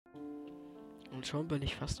Und schon bin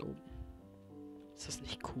ich fast oben. Ist das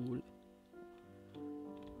nicht cool?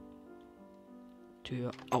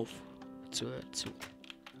 Tür auf. Tür zu.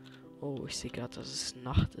 Oh, ich sehe gerade, dass es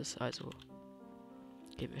Nacht ist, also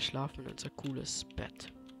gehen wir schlafen in unser cooles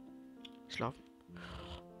Bett. Schlafen.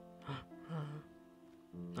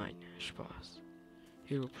 Nein, Spaß.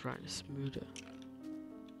 Hero Prime ist müde.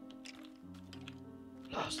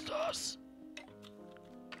 Lass das.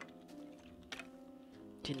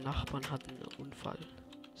 Die Nachbarn hatten einen Unfall.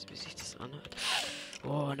 So wie sich das anhört.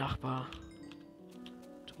 Oh, Nachbar.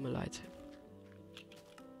 Tut mir leid.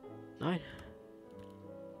 Nein.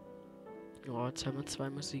 Oh, jetzt haben wir zwei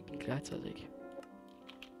Musiken gleichzeitig.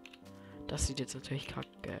 Das sieht jetzt natürlich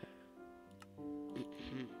kacke.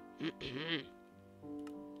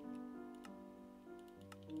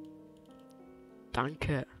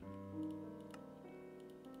 Danke.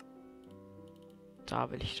 Da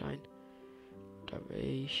will ich rein. Da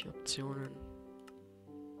will ich Optionen.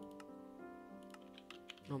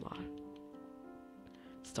 Normal.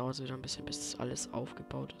 Es dauert wieder ein bisschen, bis das alles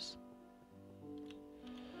aufgebaut ist.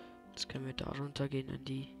 Jetzt können wir da runtergehen in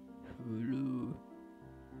die Höhle.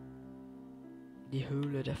 Die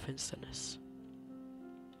Höhle der Finsternis.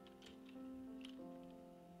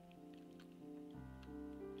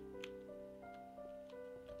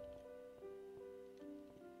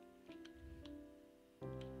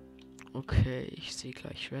 Okay, ich sehe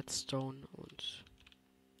gleich Redstone und...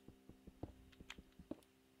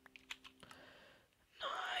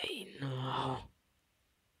 Nein! Oh.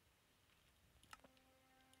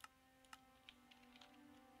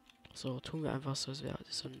 So, tun wir einfach so, als wäre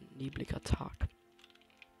so ein nebliger Tag.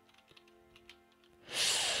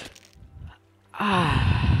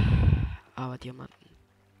 Aber Diamanten.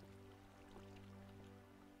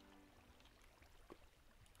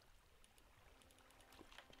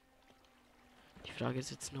 Die Frage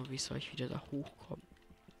ist jetzt nur, wie soll ich wieder da hochkommen?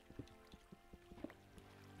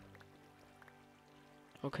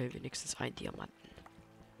 Okay, wenigstens ein Diamanten.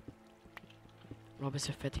 Aber bis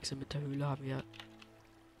wir fertig sind mit der Höhle, haben wir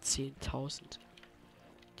 10.000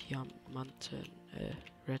 Diamanten,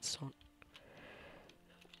 Redstone.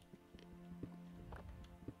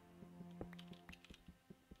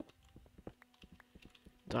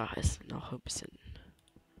 Da ist noch ein bisschen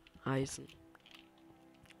Eisen.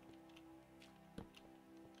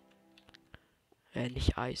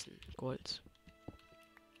 Nicht Eisen, Gold.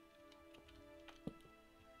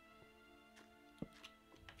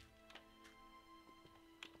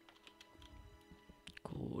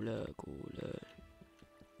 Kohle, Kohle.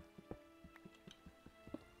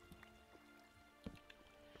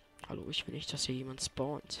 Hallo, ich will nicht, dass hier jemand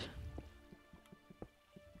spawnt.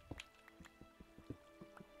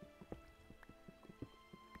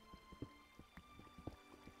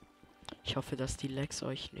 Ich hoffe, dass die Lags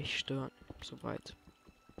euch nicht stören. Soweit.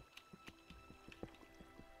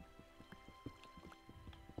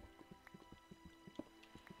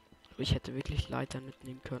 Ich hätte wirklich Leitern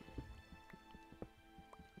mitnehmen können.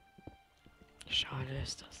 Schade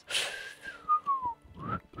ist das.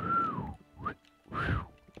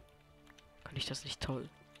 Kann ich das nicht toll?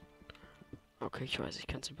 Okay, ich weiß, ich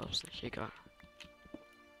kann es überhaupt nicht. Egal.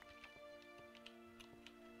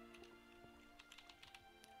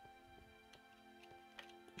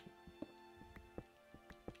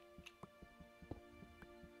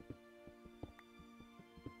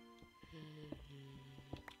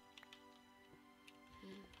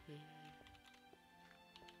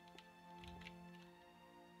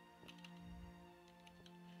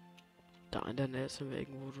 Da in der Nähe sind wir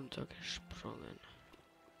irgendwo runtergesprungen.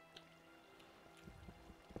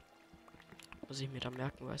 Muss ich mir da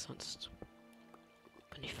merken, weil sonst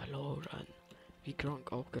bin ich verloren. Wie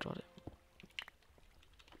Gronkh auch gerade.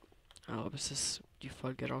 Aber bis es die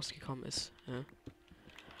Folge rausgekommen ist,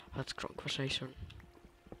 hat Gronkh wahrscheinlich schon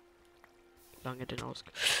lange den aus.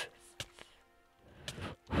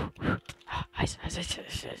 Heiß.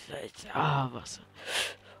 Wasser.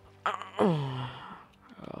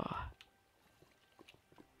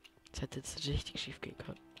 Das hätte jetzt richtig schief gehen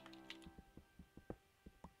können.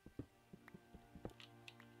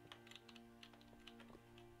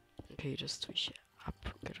 Okay, das tue ich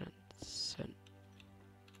abgrenzen.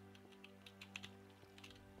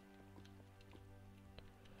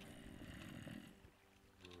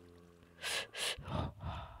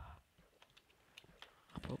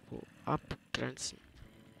 Apropos abgrenzen.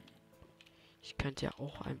 Ich könnte ja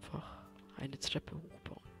auch einfach eine Treppe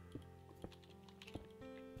hochbauen.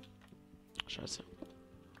 Scheiße.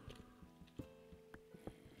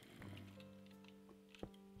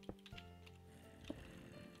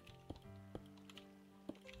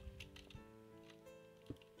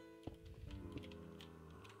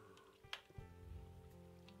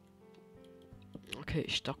 Okay,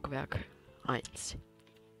 Stockwerk 1.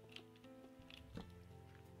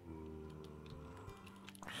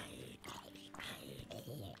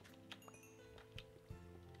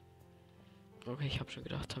 Okay, ich habe schon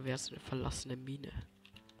gedacht, da wäre es eine verlassene Mine.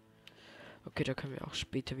 Okay, da können wir auch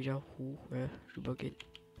später wieder hoch rübergehen.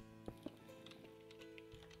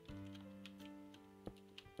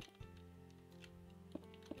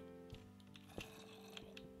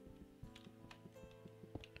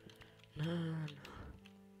 Na.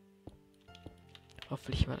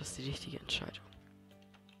 Hoffentlich war das die richtige Entscheidung.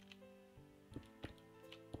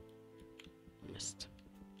 Mist.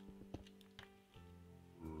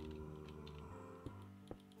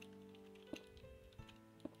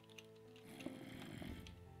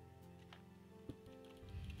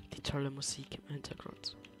 Die tolle Musik im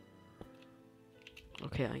Hintergrund.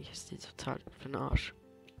 Okay, eigentlich ist die total für den Arsch.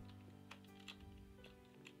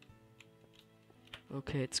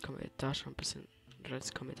 Okay, jetzt kommen wir da schon ein bisschen.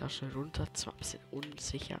 Jetzt kommen wir da schon runter. Zwar ein bisschen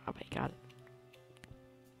unsicher, aber egal.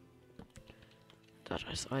 Da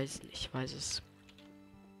ist Eisen, ich weiß es.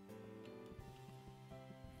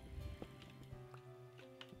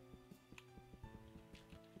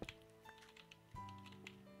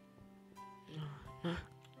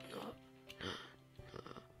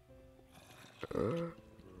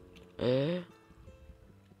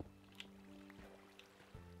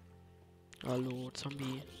 Hallo,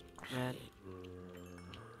 Zombie. Man.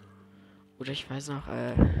 Oder ich weiß noch,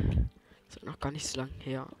 es ist noch gar nicht so lange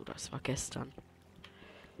her. Oder es war gestern.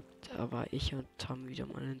 Da war ich und Tom wieder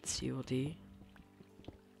mal in COD.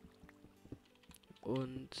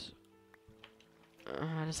 Und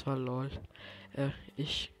das war lol.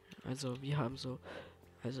 Wir haben so,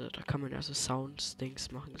 da kann man ja so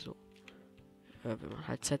Sounds-Dings machen, so. Wenn man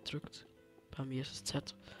halt Z drückt. Bei mir ist es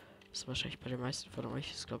Z. Das ist wahrscheinlich bei den meisten von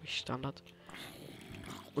euch, ist glaube ich Standard.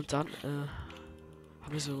 Und dann,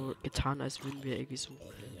 haben wir so getan, als würden wir irgendwie so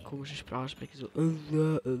komische Sprache sprechen, so.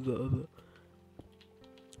 Dann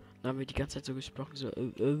haben wir die ganze Zeit so gesprochen, so. Da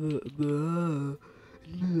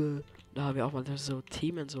haben wir auch mal so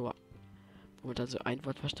Themen, so, wo man dann so ein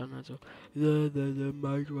Wort verstanden hat, so.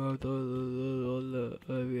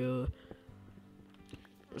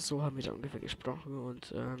 So haben wir da ungefähr gesprochen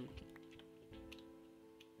und dann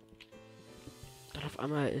auf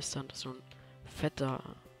einmal ist dann so ein fetter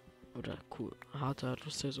oder harter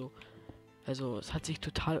Russe so. Also es hat sich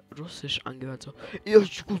total russisch angehört, so. Und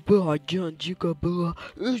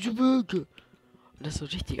das ist so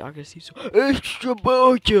richtig aggressiv, so.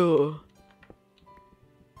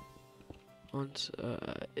 Und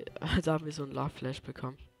da haben wir so ein Love Flash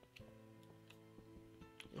bekommen.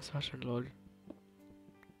 Das war schon lol.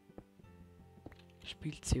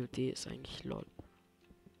 Spiel COD ist eigentlich lol.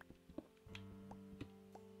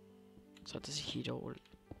 Sollte sich jeder holen.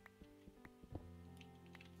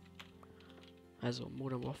 Also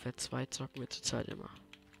Modern Warfare 2 zocken wir zurzeit immer.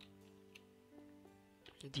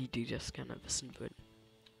 Die das gerne wissen würden.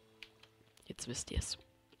 Jetzt wisst ihr es.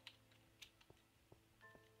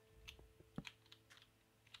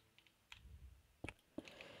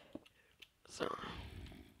 So.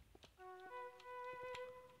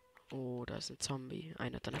 Oh, da ist ein Zombie.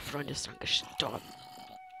 Einer deiner Freunde ist dran gestorben.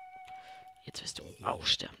 Jetzt wirst du auch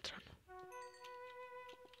sterben dran.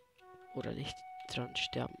 Oder nicht dran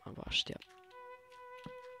sterben, aber sterben.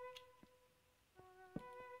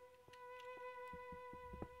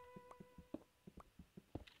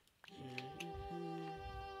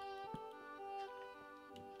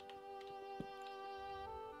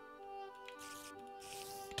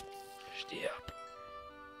 Stirb.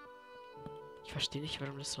 Ich verstehe nicht,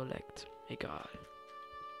 warum das so laggt. Egal.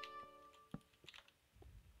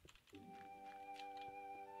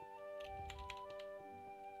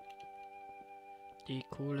 Die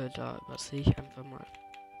Kohle da übersehe ich einfach mal.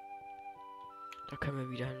 Da können wir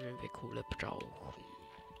wieder hin, wenn wir Kohle brauchen.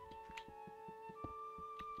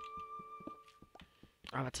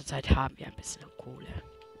 Aber zurzeit haben wir ein bisschen Kohle.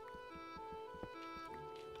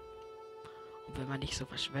 Und wenn man nicht so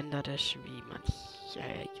verschwenderisch wie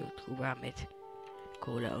manche YouTuber mit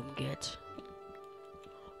Kohle umgeht.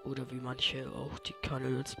 Oder wie manche auch die keine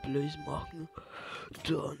Let's Plays machen,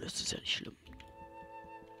 dann ist es ja nicht schlimm.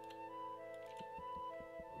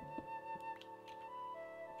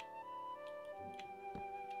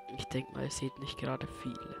 Ich denke mal, ihr seht nicht gerade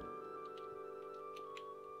viele.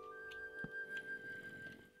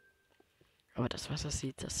 Aber das, was ihr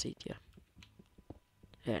seht, das seht ihr.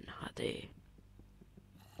 In HD.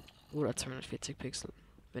 Oder 240 Pixel,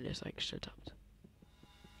 wenn ihr es eingestellt habt.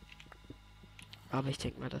 Aber ich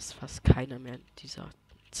denke mal, dass fast keiner mehr in dieser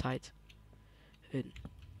Zeit in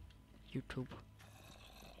YouTube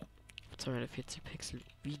auf 240 Pixel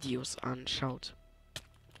Videos anschaut.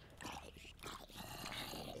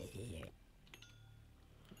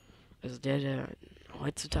 Also der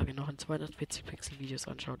heutzutage noch in 240 Pixel Videos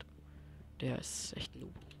anschaut, der ist echt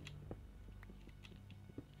Noob.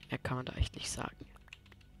 Mehr kann man da echt nicht sagen.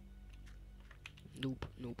 Noob,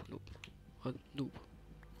 Noob, Noob. Und Noob.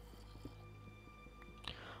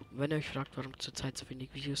 Und wenn ihr euch fragt, warum zurzeit so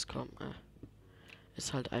wenig Videos kommen,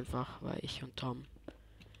 ist halt einfach, weil ich und Tom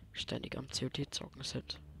ständig am COD zocken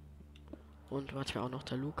sind. Und manchmal auch noch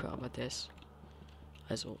der Luca, aber der ist,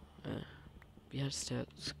 also, wie heißt der?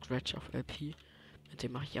 Scratch auf LP. Mit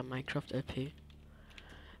dem mache ich ja Minecraft LP.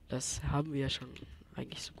 Das haben wir ja schon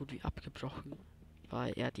eigentlich so gut wie abgebrochen,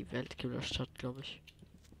 weil er die Welt gelöscht hat, glaube ich.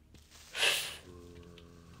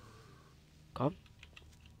 Komm.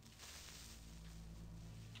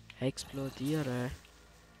 Explodiere.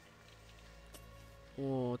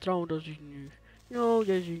 Oh, trauen das ich nicht. No,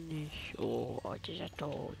 das ist nicht. Oh, jetzt ist er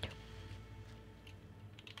tot.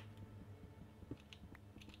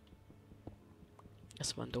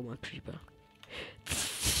 Das war ein dummer Creeper.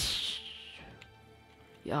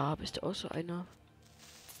 Ja, bist du auch so einer?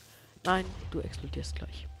 Nein, du explodierst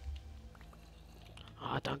gleich.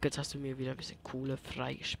 Ah, danke, jetzt hast du mir wieder ein bisschen Kohle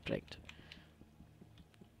freigesprengt.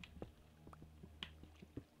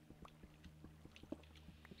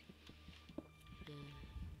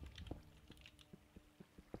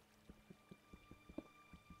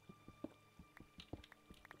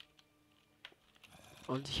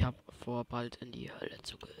 Und ich habe vor, bald in die Hölle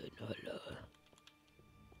zu gehen.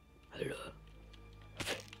 Hölle.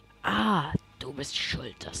 Ah, du bist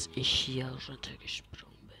schuld, dass ich hier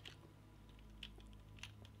runtergesprungen bin.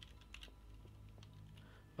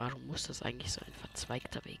 Warum muss das eigentlich so ein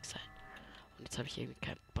verzweigter Weg sein? Und jetzt habe ich irgendwie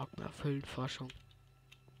keinen Bock mehr auf Höhlenforschung.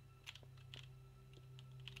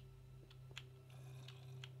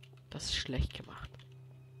 Das ist schlecht gemacht.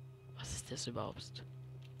 Was ist das überhaupt?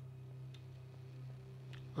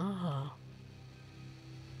 Ah.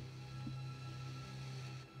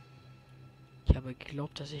 Ich habe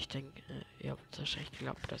geglaubt, dass ich denke, ihr habt wahrscheinlich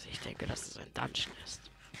geglaubt, dass ich denke, dass es ein Dungeon ist.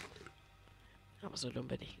 Aber so dumm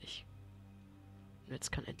bin ich nicht. Und jetzt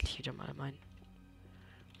kann endlich wieder mal mein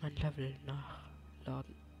Level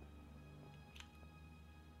nachladen.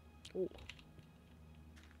 Oh.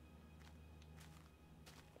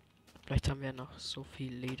 Vielleicht haben wir noch so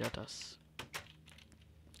viel Leder, dass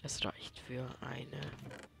es reicht für eine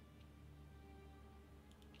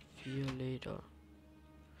 4 Leder.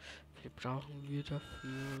 Wie viel brauchen wir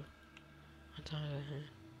dafür?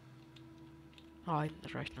 Nein,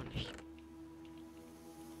 reicht noch nicht.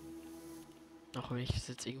 Auch wenn ich das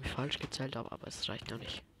jetzt irgendwie falsch gezählt habe, aber es reicht noch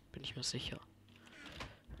nicht. Bin ich mir sicher.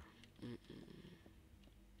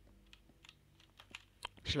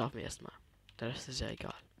 Schlafen wir erstmal. Der Rest ist ja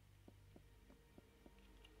egal.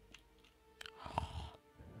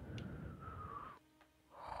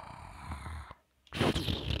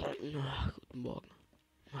 Guten Morgen.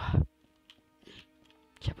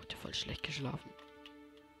 Ich habe heute voll schlecht geschlafen.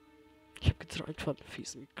 Ich habe geträumt von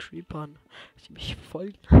fiesen Creepern, die mich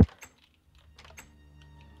folgen.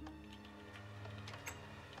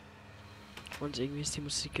 Und irgendwie ist die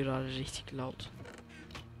Musik gerade richtig laut.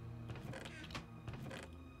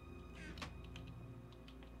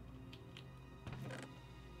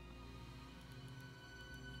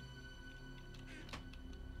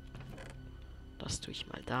 Das tue ich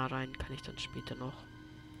mal da rein, kann ich dann später noch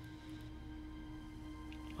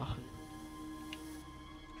machen.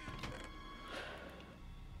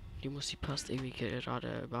 Die Musik passt irgendwie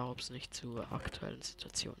gerade überhaupt nicht zur aktuellen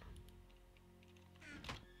Situation.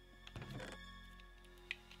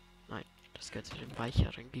 Nein, das gehört zu den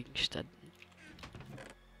weicheren Gegenständen.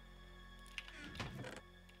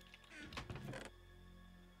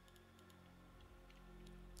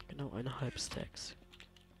 Genau 1,5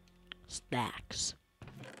 Stacks.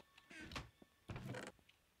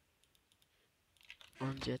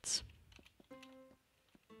 Und jetzt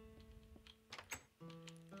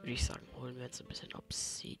würde ich sagen, holen wir jetzt ein bisschen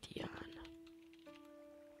Obsidian.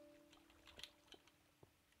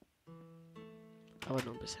 Aber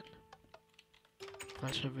nur ein bisschen.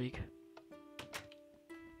 Falscher Weg.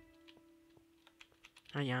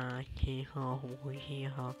 Ah ja, hier.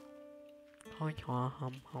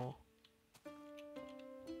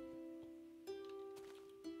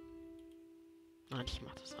 Nein, ich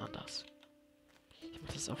mach das anders. Ich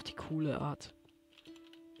mach das auf die coole Art.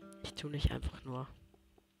 Ich tue nicht einfach nur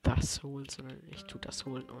das holen, sondern ich tue das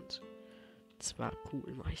holen und zwar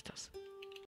cool mache ich das.